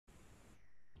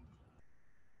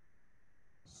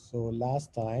So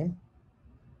last time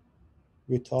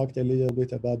we talked a little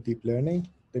bit about deep learning,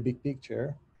 the big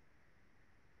picture.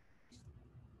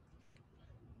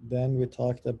 Then we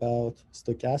talked about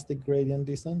stochastic gradient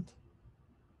descent.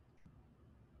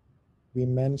 We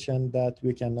mentioned that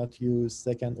we cannot use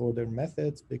second order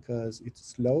methods because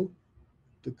it's slow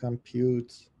to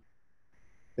compute,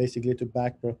 basically to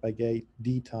backpropagate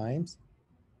D times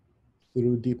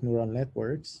through deep neural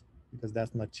networks, because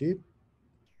that's not cheap.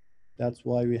 That's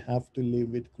why we have to live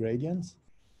with gradients.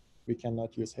 We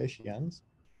cannot use Hessians.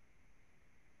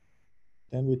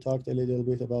 Then we talked a little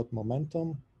bit about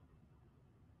momentum.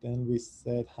 Then we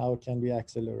said, how can we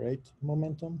accelerate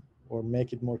momentum or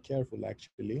make it more careful,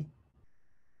 actually?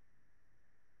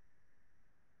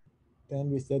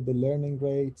 Then we said the learning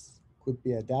rates could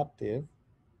be adaptive,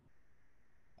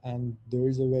 and there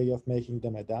is a way of making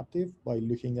them adaptive by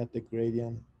looking at the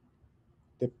gradient,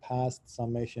 the past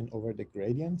summation over the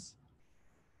gradients,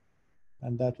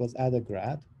 and that was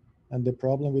AdaGrad. And the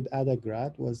problem with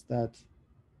AdaGrad was that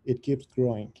it keeps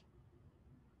growing.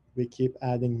 We keep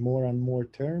adding more and more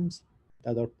terms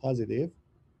that are positive.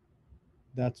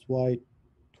 That's why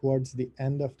towards the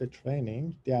end of the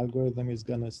training, the algorithm is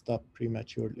going to stop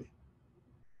prematurely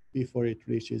before it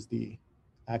reaches the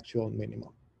actual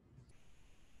minimum.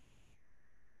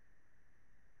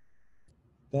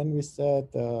 Then we said,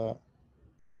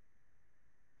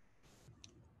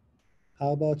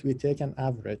 how about we take an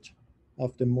average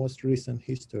of the most recent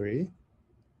history?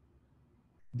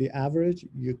 The average,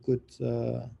 you could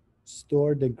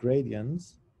store the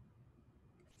gradients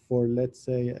for, let's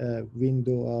say, a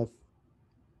window of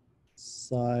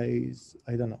size,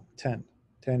 I don't know, 10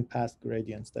 past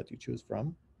gradients that you choose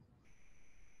from.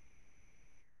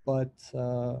 But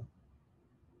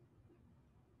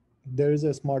there is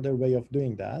a smarter way of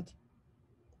doing that,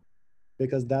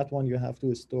 because that one you have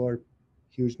to store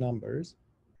huge numbers,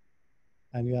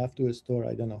 and you have to store,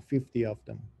 I don't know, 50 of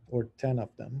them or 10 of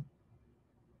them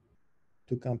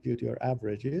to compute your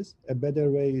averages. A better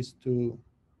way is to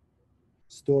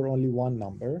store only one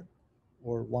number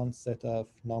or one set of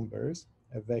numbers,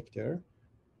 a vector,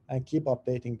 and keep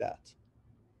updating that.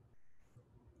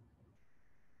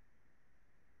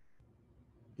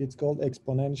 It's called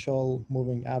exponential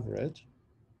moving average.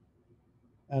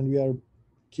 And we are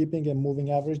keeping a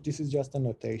moving average. This is just a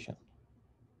notation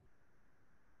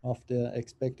of the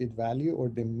expected value or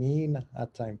the mean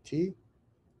at time t,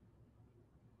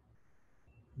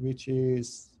 which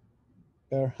is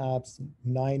perhaps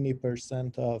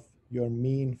 90% of your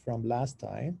mean from last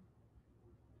time,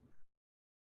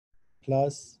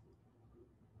 plus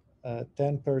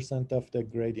 10% of the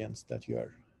gradients that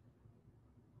you're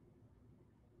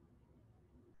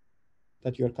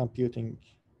computing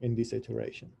in this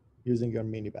iteration using your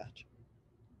mini batch.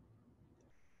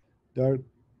 There are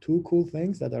two cool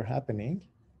things that are happening.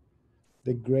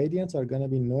 The gradients are going to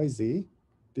be noisy.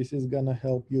 This is going to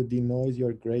help you denoise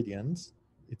your gradients.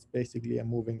 It's basically a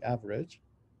moving average.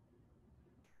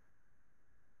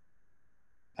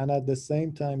 And at the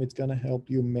same time, it's going to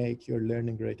help you make your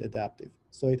learning rate adaptive.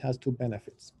 So it has two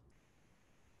benefits.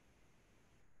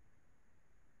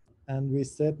 And we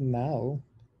said now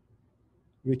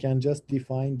we can just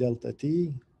define delta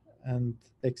t and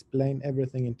explain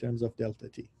everything in terms of delta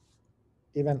t.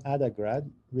 Even AdaGrad,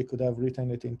 we could have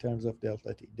written it in terms of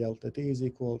delta t. Delta t is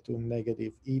equal to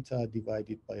negative eta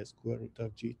divided by a square root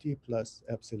of gt plus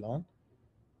epsilon.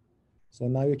 So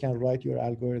now you can write your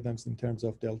algorithms in terms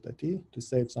of delta t to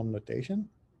save some notation.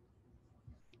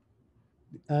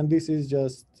 And this is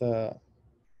just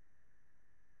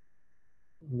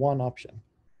one option.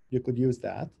 You could use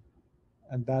that.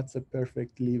 And that's a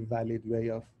perfectly valid way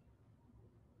of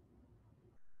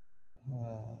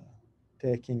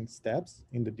taking steps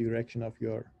in the direction of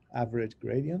your average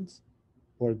gradients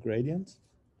or gradients.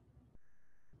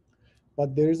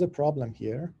 But there is a problem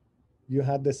here. You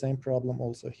had the same problem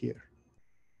also here.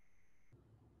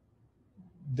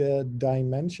 The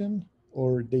dimension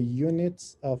or the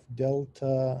units of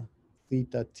delta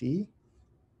theta t,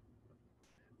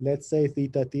 let's say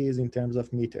theta t is in terms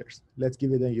of meters. Let's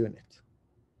give it a unit.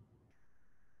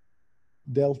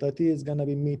 Delta t is going to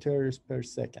be meters per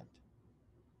second.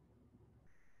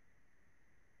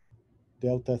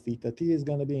 Delta theta t is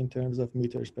going to be in terms of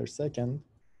meters per second.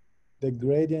 The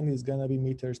gradient is going to be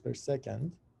meters per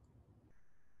second.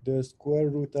 The square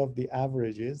root of the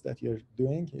averages that you're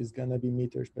doing is going to be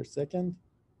meters per second.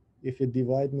 If you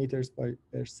divide meters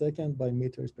per second by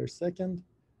meters per second,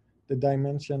 the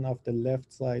dimension of the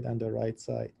left side and the right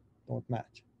side don't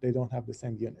match. They don't have the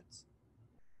same units.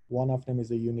 One of them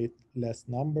is a unitless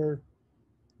number.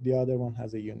 The other one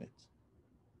has a unit.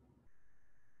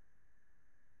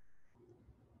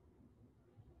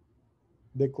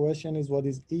 The question is, what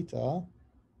is eta?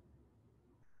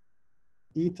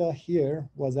 Eta here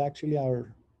was actually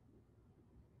our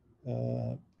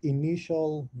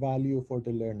initial value for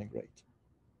the learning rate.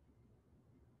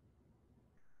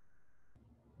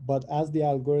 But as the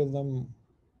algorithm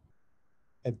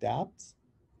adapts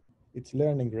its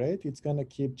learning rate, it's going to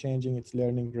keep changing its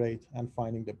learning rate and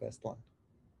finding the best one.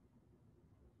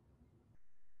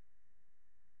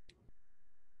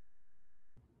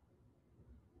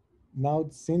 Now,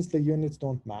 since the units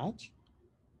don't match,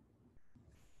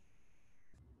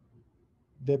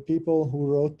 the people who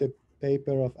wrote the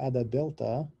paper of Ada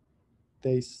Delta,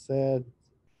 they said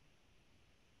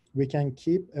we can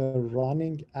keep a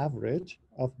running average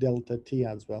of delta t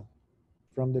as well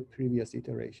from the previous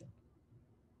iteration.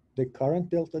 The current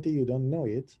delta t, you don't know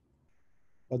it,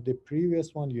 but the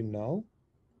previous one you know,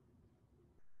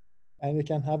 and you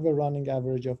can have a running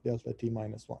average of delta t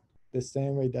minus 1. The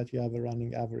same way that you have a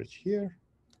running average here,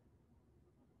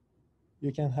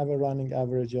 you can have a running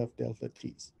average of delta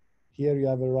t's. Here you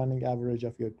have a running average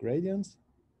of your gradients,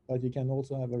 but you can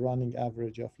also have a running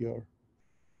average of your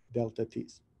delta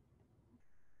t's,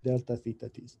 delta theta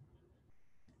t's.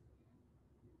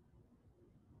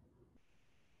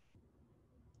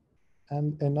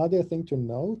 And another thing to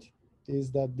note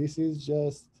is that this is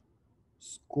just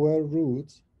square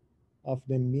root of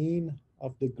the mean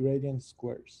of the gradient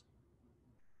squares.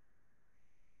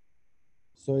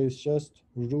 So it's just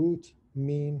root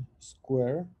mean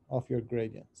square of your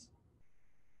gradients.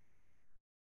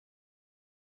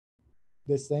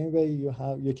 The same way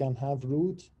you can have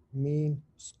root mean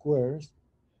squares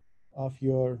of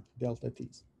your delta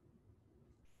t's.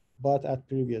 But at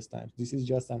previous times, this is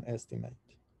just an estimate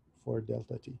for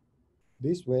delta t.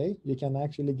 This way, you can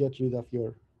actually get rid of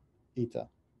your eta.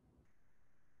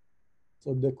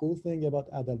 So the cool thing about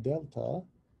Ada Delta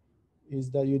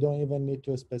is that you don't even need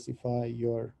to specify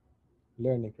your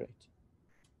learning rate.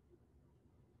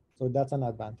 So that's an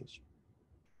advantage.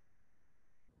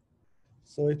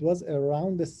 So it was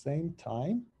around the same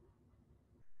time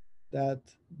that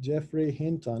Geoffrey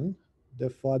Hinton, the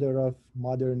father of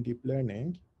modern deep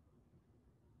learning,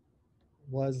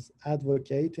 was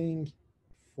advocating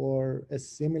for a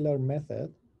similar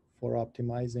method for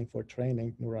optimizing for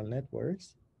training neural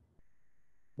networks,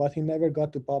 but he never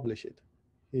got to publish it.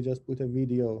 He just put a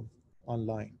video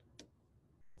online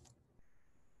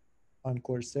on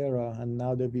Coursera, and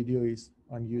now the video is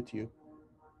on YouTube.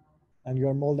 And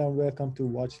you're more than welcome to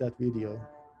watch that video.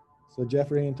 So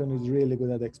Geoffrey Hinton is really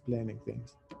good at explaining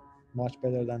things, much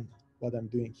better than what I'm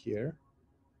doing here.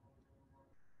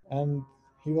 And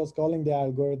he was calling the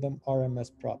algorithm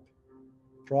RMS prop.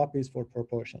 Prop is for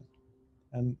proportion,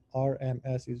 and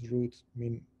RMS is root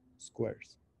mean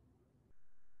squares.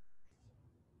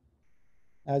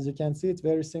 As you can see, it's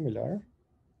very similar.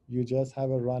 You just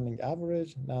have a running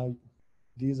average. Now,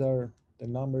 these are the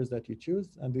numbers that you choose,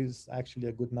 and this is actually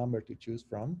a good number to choose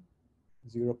from.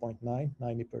 0.9,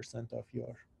 90% of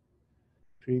your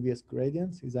previous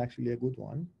gradients is actually a good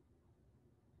one.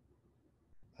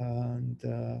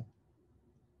 And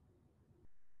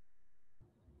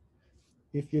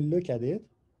if you look at it,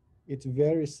 it's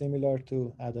very similar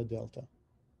to Ada Delta,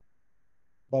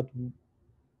 but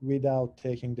without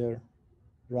taking the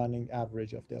running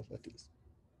average of delta t's.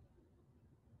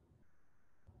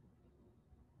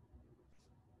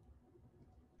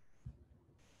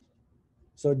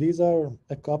 So these are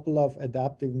a couple of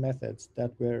adaptive methods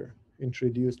that were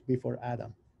introduced before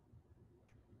Adam.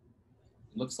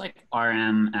 Looks like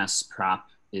RMS prop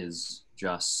is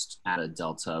just Ada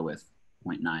Delta with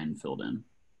 0.9 filled in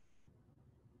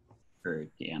for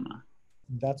gamma.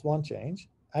 That's one change.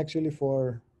 Actually,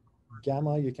 for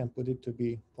gamma, you can put it to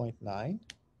be 0.9.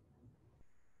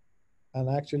 And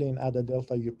actually, in Ada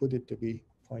Delta, you put it to be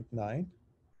 0.9.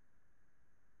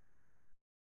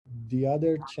 The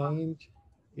other change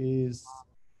is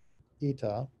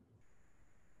eta.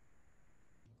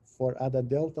 For Ada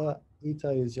Delta, eta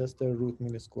is just a root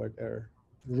mean squared error,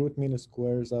 root mean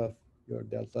squares of your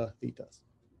delta thetas.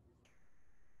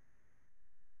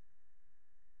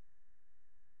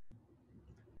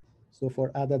 So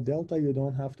for Ada Delta, you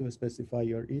don't have to specify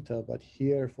your eta, but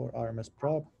here for RMS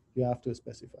prop, you have to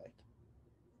specify it.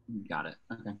 Got it.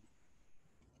 Okay.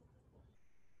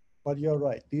 But you're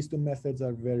right, these two methods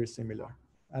are very similar.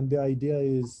 And the idea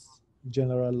is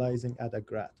generalizing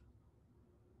AdaGrad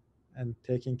and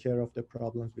taking care of the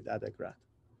problems with AdaGrad.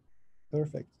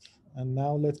 Perfect. And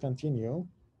now let's continue.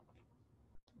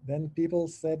 Then people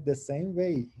said the same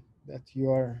way that you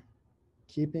are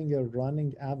keeping a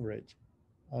running average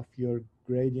of your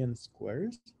gradient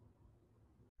squares,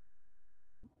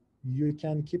 you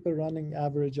can keep a running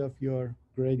average of your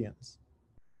gradients.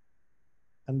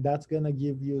 And that's going to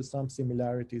give you some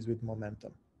similarities with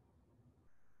momentum.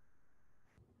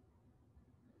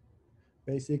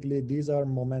 Basically, these are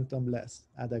momentumless.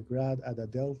 Add a grad, add a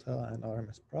delta, and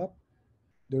RMS prop.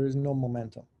 There is no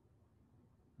momentum.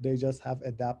 They just have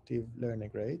adaptive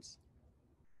learning rates.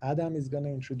 Adam is going to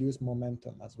introduce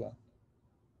momentum as well.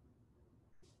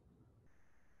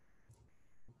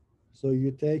 So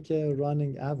you take a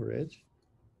running average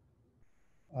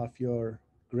of your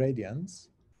gradients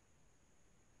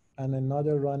and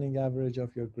another running average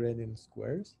of your gradient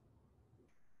squares.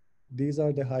 These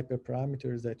are the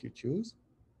hyperparameters that you choose.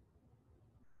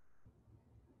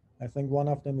 I think one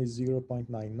of them is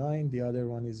 0.99, the other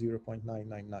one is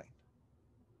 0.999.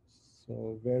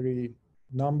 So very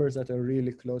numbers that are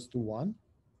really close to 1.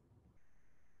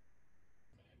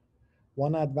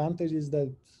 One advantage is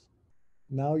that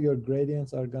now your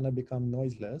gradients are going to become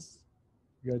noiseless.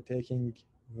 You're taking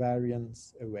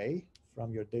variance away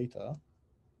from your data,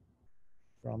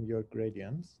 from your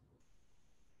gradients.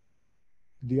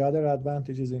 The other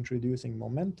advantage is introducing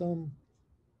momentum,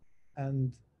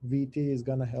 and VT is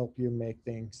going to help you make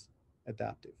things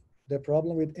adaptive. The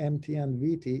problem with MT and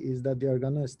VT is that they are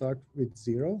going to start with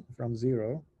from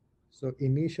zero. So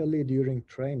initially during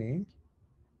training,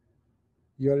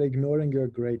 you're ignoring your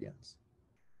gradients.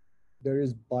 There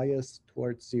is bias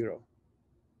towards 0.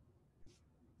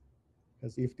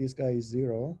 Because if this guy is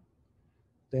 0,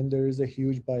 then there is a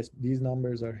huge bias. These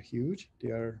numbers are huge. They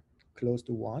are close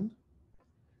to 1.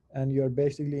 And you're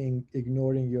basically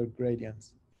ignoring your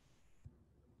gradients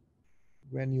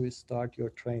when you start your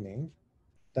training.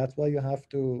 That's why you have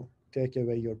to take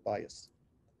away your bias.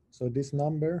 So this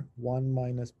number, 1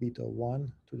 minus beta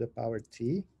 1 to the power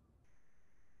t,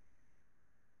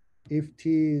 if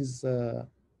t is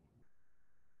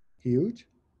huge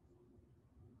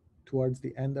towards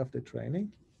the end of the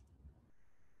training,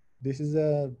 this is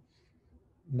a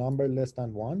number less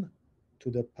than 1 to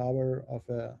the power of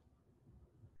a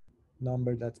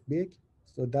number that's big.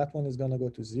 So that one is going to go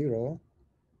to 0.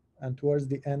 And towards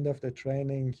the end of the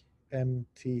training,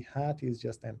 MT hat is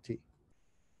just MT.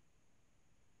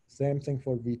 Same thing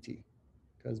for VT,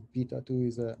 because beta 2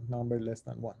 is a number less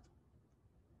than 1.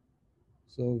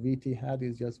 So VT hat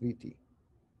is just VT.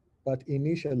 But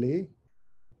initially,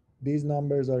 these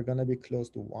numbers are going to be close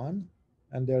to 1,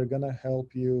 and they're going to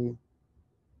help you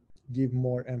give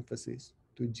more emphasis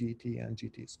to GT and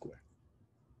GT square.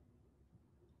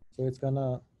 So it's going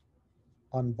to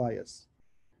unbias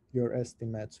your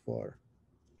estimates for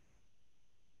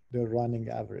the running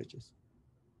averages.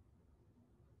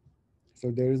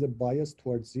 So there is a bias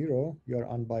towards 0, you're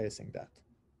unbiasing that.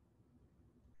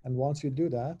 And once you do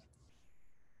that,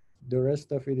 the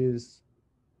rest of it is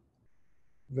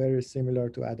very similar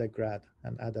to ADA grad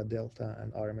and ADA delta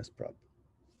and RMS prop.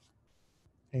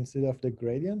 Instead of the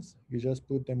gradients, you just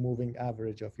put the moving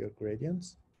average of your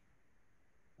gradients.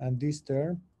 And this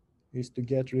term is to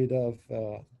get rid of,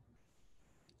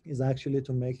 is actually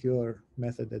to make your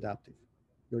method adaptive,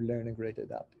 your learning rate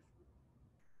adaptive.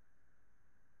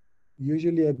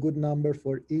 Usually a good number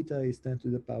for eta is 10 to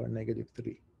the power negative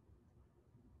 3.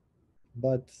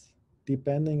 But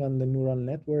depending on the neural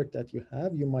network that you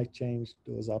have, you might change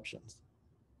those options.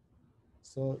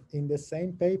 So in the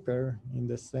same paper, in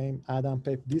the same Adam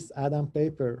paper, this Adam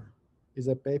paper is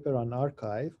a paper on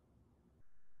arXiv.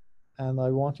 And I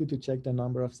want you to check the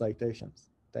number of citations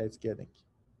that it's getting,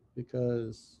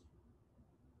 because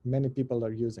many people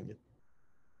are using it.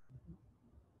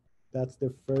 That's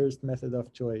the first method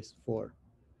of choice for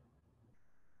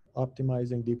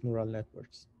optimizing deep neural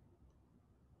networks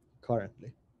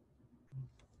currently.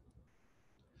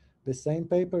 The same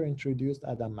paper introduced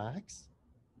ADAMAX,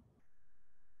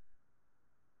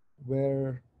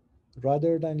 where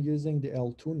rather than using the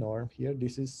L2 norm here,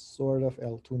 this is sort of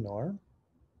L2 norm,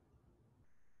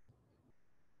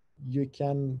 you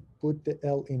can put the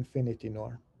L infinity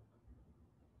norm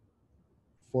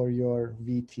for your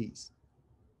VTs.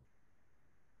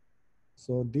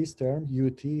 So this term,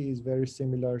 UT, is very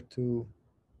similar to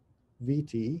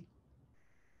VT.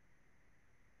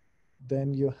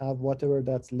 Then you have whatever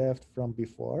that's left from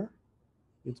before.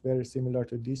 It's very similar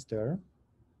to this term.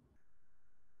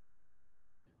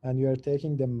 And you are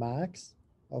taking the max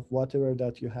of whatever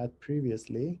that you had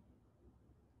previously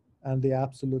and the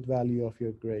absolute value of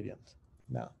your gradient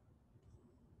now.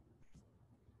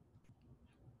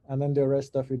 And then the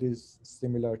rest of it is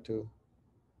similar to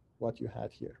what you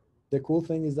had here. The cool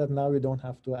thing is that now you don't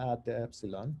have to add the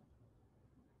epsilon,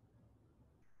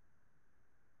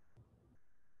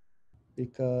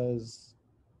 because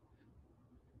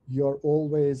you're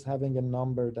always having a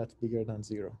number that's bigger than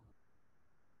 0.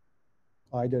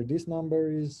 Either this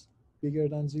number is bigger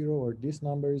than 0 or this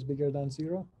number is bigger than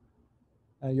 0,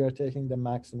 and you're taking the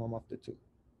maximum of the two.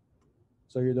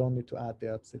 So you don't need to add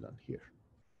the epsilon here,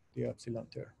 the epsilon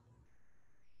term.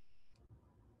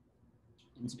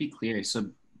 And to be clear, so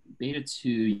beta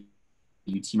 2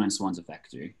 ut minus 1 is a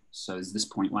vector. So is this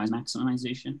pointwise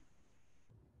maximization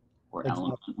or Exactly.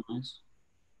 element-wise?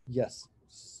 Yes.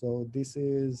 So this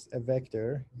is a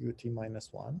vector ut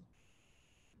minus 1.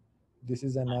 This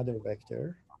is another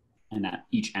vector. And at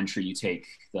each entry, you take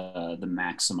the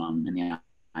maximum in the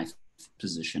ith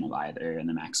position of either and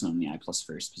the maximum in the I plus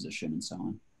first position and so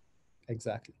on.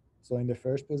 Exactly. So in the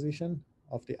first position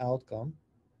of the outcome,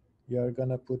 you're going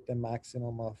to put the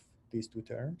maximum of these two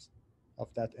terms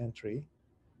of that entry.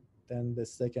 Then the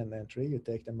second entry, you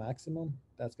take the maximum.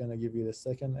 That's going to give you the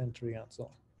second entry and so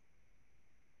on.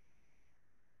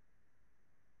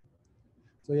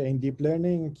 So yeah, in deep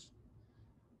learning,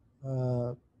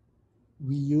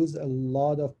 we use a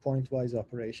lot of pointwise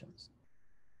operations.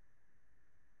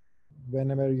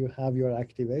 Whenever you have your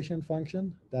activation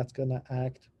function, that's going to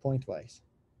act pointwise.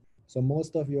 So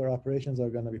most of your operations are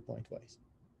going to be pointwise,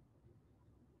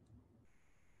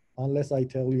 unless I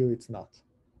tell you it's not.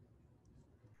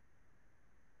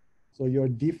 So your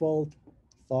default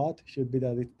thought should be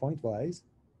that it's pointwise,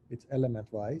 it's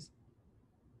element-wise,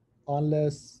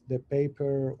 unless the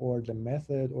paper or the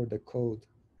method or the code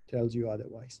tells you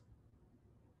otherwise.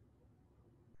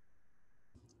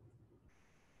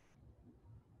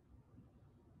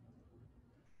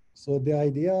 So the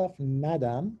idea of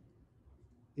NADAM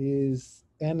is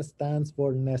N stands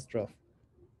for Nestrov.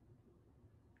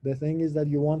 The thing is that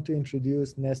you want to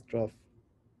introduce Nestrov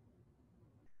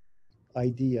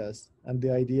ideas and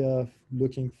the idea of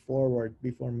looking forward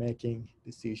before making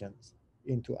decisions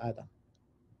into Adam.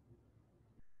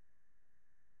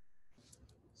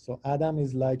 So Adam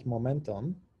is like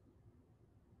momentum.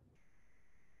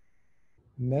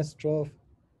 Nestrov,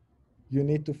 you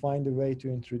need to find a way to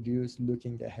introduce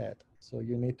looking ahead. So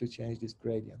you need to change this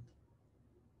gradient.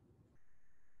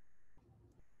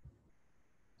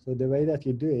 So the way that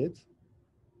you do it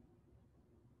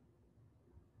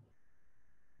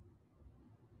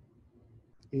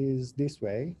is this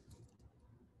way.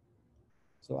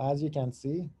 So as you can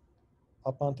see,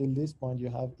 up until this point, you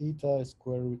have eta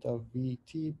square root of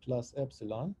vt plus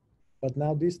epsilon. But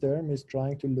now this term is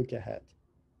trying to look ahead.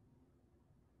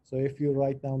 So if you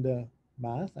write down the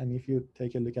math and if you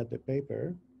take a look at the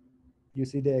paper, you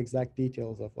see the exact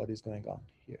details of what is going on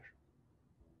here.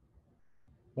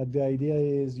 But the idea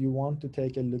is you want to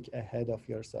take a look ahead of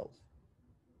yourself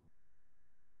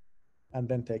and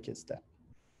then take a step.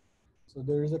 So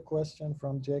there is a question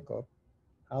from Jacob.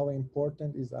 How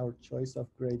important is our choice of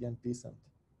gradient descent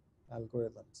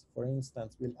algorithms? For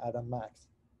instance, will Adam Max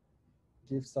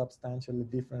give substantially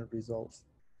different results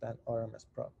than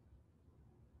RMSProp?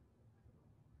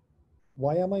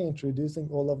 Why am I introducing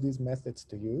all of these methods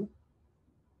to you?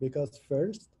 Because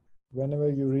first, whenever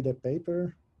you read a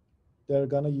paper, they're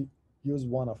gonna use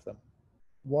one of them.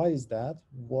 Why is that?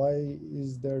 Why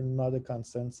is there not a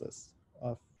consensus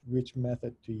of which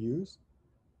method to use?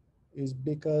 Is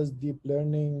because deep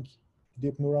learning,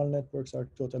 deep neural networks are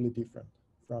totally different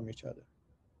from each other.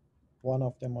 Some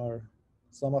of them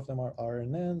are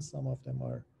RNNs, some of them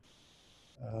are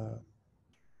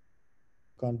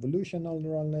convolutional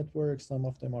neural networks, some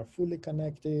of them are fully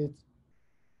connected,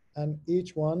 and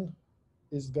each one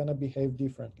is gonna behave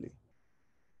differently.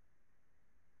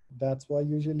 That's why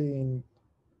usually in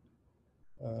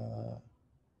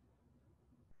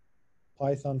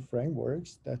Python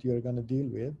frameworks that you're gonna deal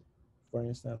with, for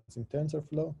instance, in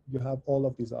TensorFlow, you have all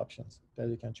of these options that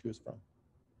you can choose from.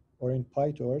 Or in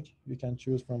PyTorch, you can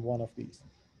choose from one of these.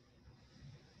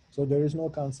 So there is no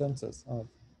consensus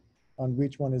on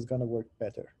which one is gonna work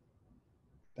better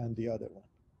than the other one.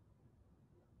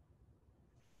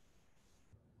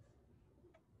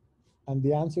 And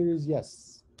the answer is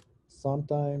yes.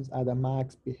 Sometimes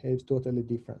AdamMax behaves totally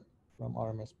different from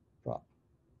RMSProp.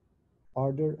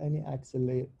 Are there any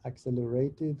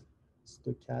accelerated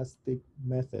stochastic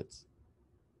methods?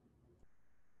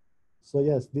 So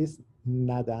yes, this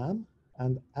NADAM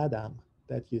and ADAM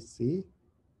that you see,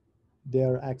 they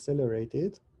are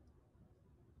accelerated.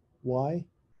 Why?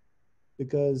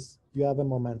 Because you have a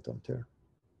momentum term.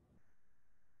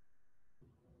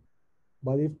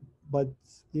 But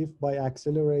if by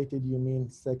accelerated you mean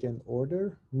second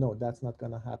order, no, that's not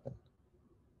gonna happen.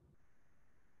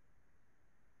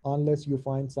 Unless you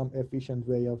find some efficient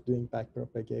way of doing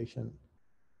backpropagation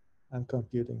and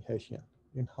computing Hessian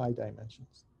in high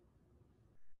dimensions.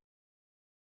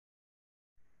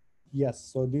 Yes,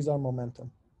 so these are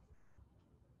momentum.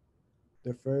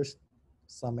 The first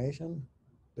summation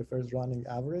the first running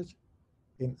average.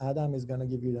 In Adam is going to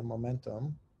give you the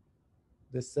momentum.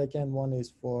 The second one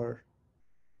is for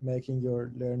making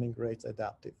your learning rates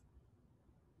adaptive.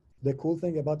 The cool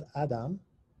thing about Adam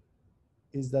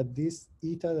is that this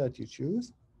eta that you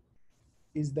choose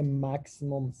is the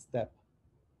maximum step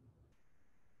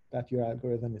that your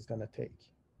algorithm is going to take.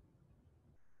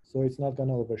 So it's not going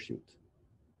to overshoot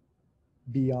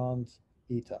beyond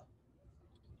eta.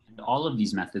 And all of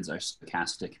these methods are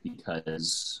stochastic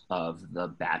because of the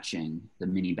batching, the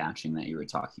mini batching that you were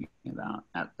talking about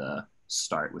at the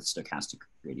start with stochastic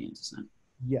gradient descent.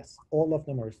 Yes, all of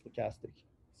them are stochastic.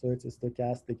 So it's a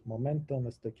stochastic momentum, a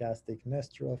stochastic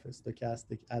Nesterov, a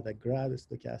stochastic ADA grad, a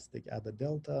stochastic ADA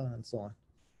delta, and so on.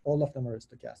 All of them are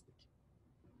stochastic.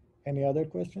 Any other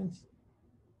questions?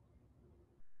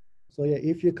 So yeah,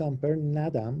 if you compare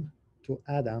NADAM to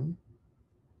ADAM,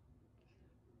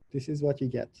 this is what you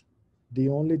get. The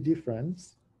only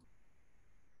difference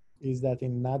is that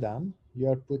in NADAM,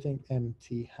 you're putting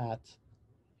MT hat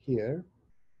here.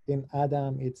 In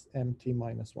ADAM, it's MT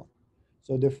minus 1.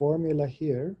 So the formula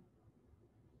here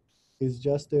is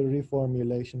just a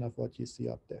reformulation of what you see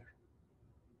up there.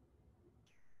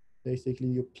 Basically,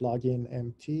 you plug in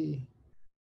MT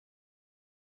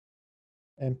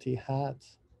hat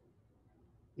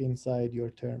inside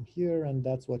your term here, and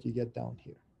that's what you get down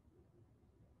here.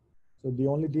 So the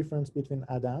only difference between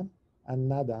ADAM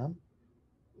and NADAM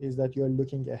is that you're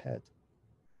looking ahead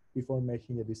before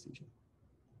making a decision.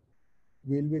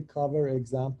 Will we cover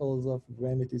examples of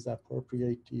when it is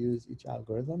appropriate to use each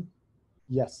algorithm?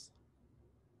 Yes.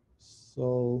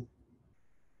 So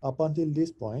up until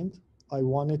this point, I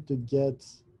wanted to get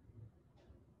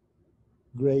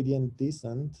gradient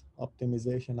descent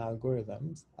optimization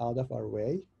algorithms out of our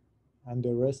way, and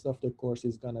the rest of the course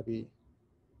is going to be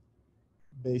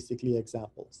basically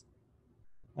examples.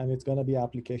 And it's going to be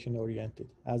application oriented,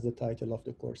 as the title of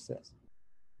the course says.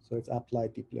 So it's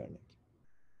applied deep learning.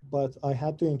 But I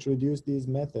had to introduce these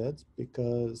methods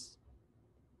because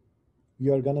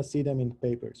you're going to see them in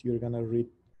papers. You're going to read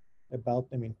about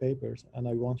them in papers, and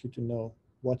I want you to know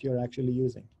what you're actually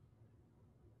using.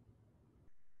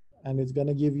 And it's going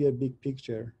to give you a big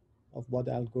picture of what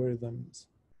algorithms,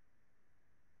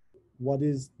 what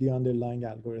is the underlying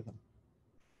algorithm.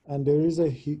 And there is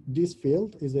this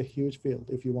field is a huge field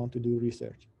if you want to do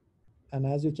research. And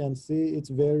as you can see, it's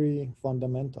very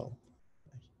fundamental.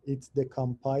 It's the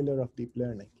compiler of deep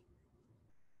learning.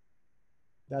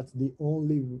 That's the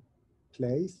only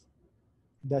place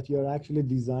that you're actually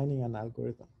designing an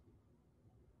algorithm.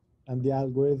 And the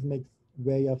algorithmic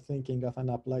way of thinking of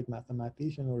an applied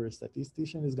mathematician or a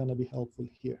statistician is going to be helpful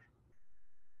here.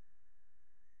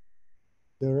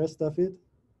 The rest of it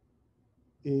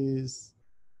is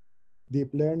deep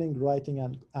learning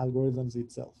writing algorithms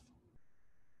itself.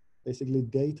 Basically,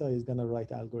 data is going to write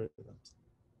algorithms.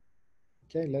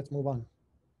 Okay, let's move on.